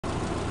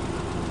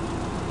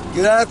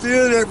Good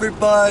afternoon,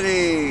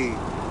 everybody.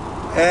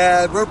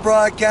 And we're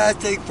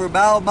broadcasting from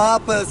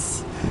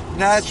Almapas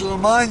National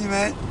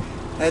Monument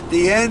at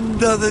the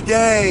end of the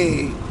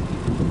day.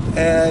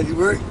 And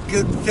we're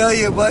going to tell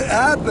you what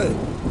happened.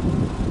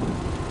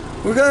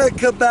 We're going to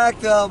come back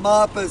to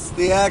Almapas,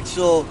 the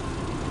actual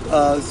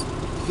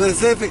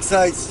specific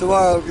sites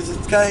tomorrow, because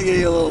it's kind of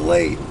getting a little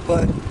late.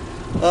 But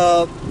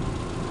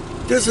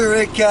just a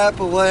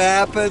recap of what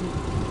happened.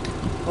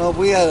 Well,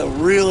 we had a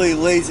really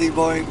lazy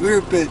morning.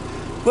 We've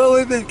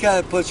been kind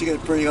of pushing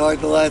it pretty hard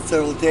the last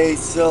several days,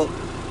 so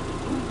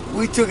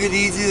we took it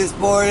easy this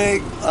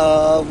morning.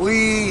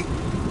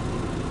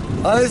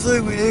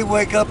 Honestly, we didn't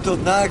wake up till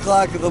 9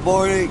 o'clock in the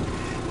morning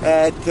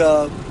at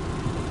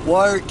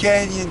Water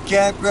Canyon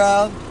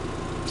Campground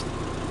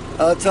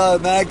outside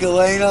of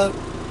Magdalena.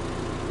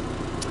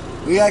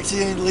 We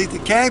actually didn't leave the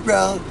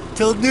campground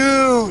till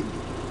noon.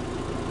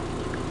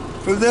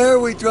 From there,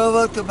 we drove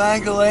up to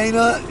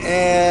Magdalena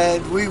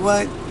and we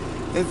went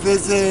and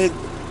visited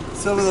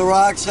some of the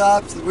rock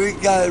shops. We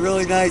got a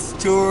really nice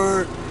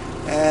tour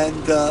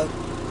and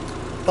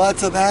bought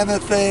some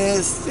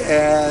amethyst,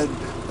 and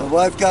my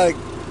wife got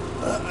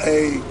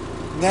a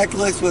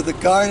necklace with a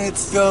garnet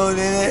stone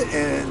in it,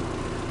 and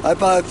I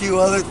bought a few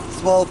other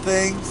small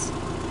things.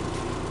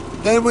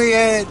 Then we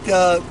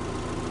headed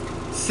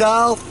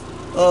south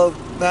of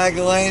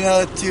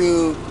Magdalena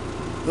to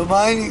the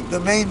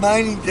main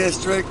mining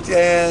district,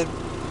 and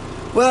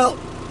well,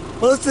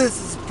 most of this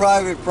is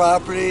private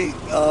property.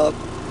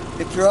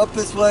 If you're up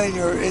this way and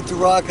you're into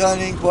rock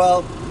hunting,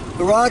 well,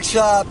 the rock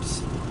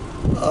shops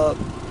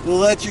will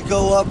let you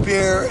go up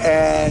here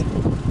and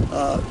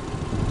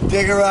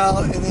dig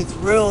around, and it's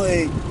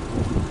really,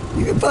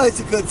 you can find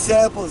some good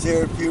samples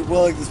here if you're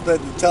willing to spend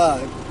the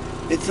time.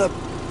 It's a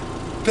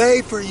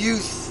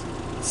pay-for-use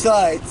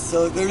site,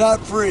 so they're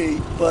not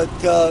free, but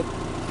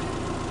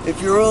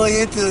if you're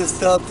really into this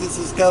stuff, this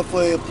is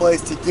definitely a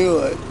place to do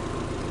it,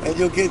 and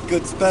you'll get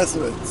good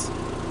specimens.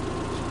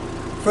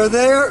 From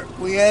there,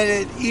 we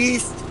headed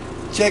east,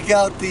 check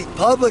out the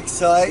public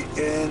site,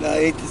 and I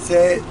hate to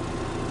say it,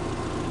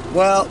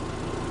 well,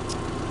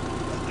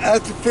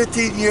 after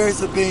 15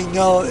 years of being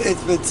known,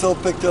 it's been so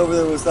picked over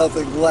there was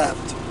nothing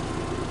left.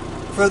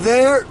 From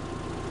there,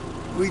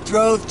 we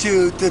drove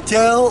to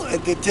Detail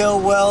and Detail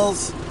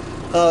Wells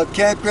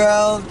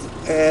campground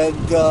and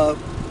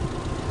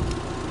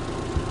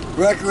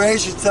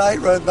recreation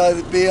site run by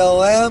the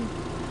BLM.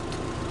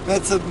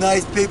 Met some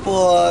nice people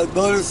on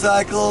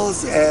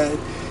motorcycles and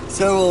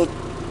several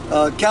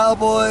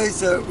cowboys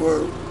that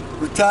were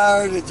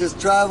retired and just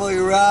traveling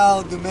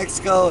around New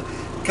Mexico,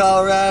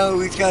 Colorado.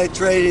 We kind of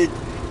traded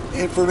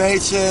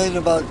information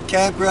about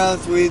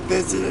campgrounds we had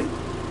visited.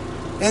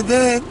 And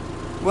then,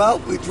 well,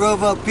 we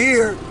drove up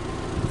here,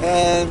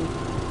 and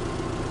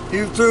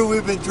even though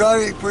we've been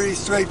driving pretty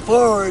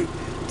straightforward,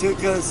 it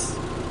took us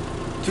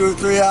 2 or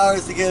 3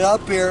 hours to get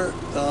up here.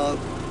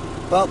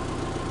 Well,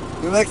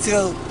 New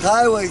Mexico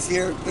highways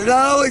here, they're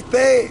not always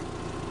paved.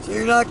 So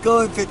you're not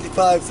going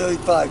 55,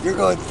 75, you're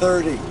going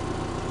 30.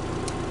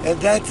 And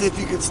that's if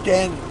you can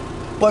stand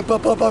up.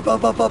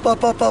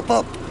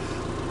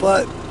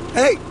 But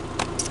hey,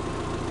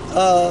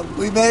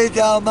 we made it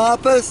down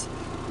Mapas.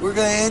 We're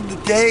gonna end the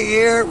day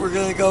here. We're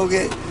gonna go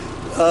get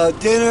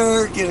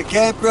dinner, get a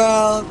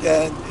campground,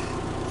 and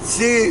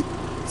see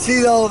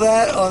all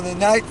that on the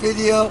night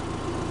video.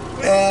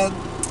 And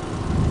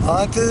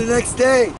on to the next day.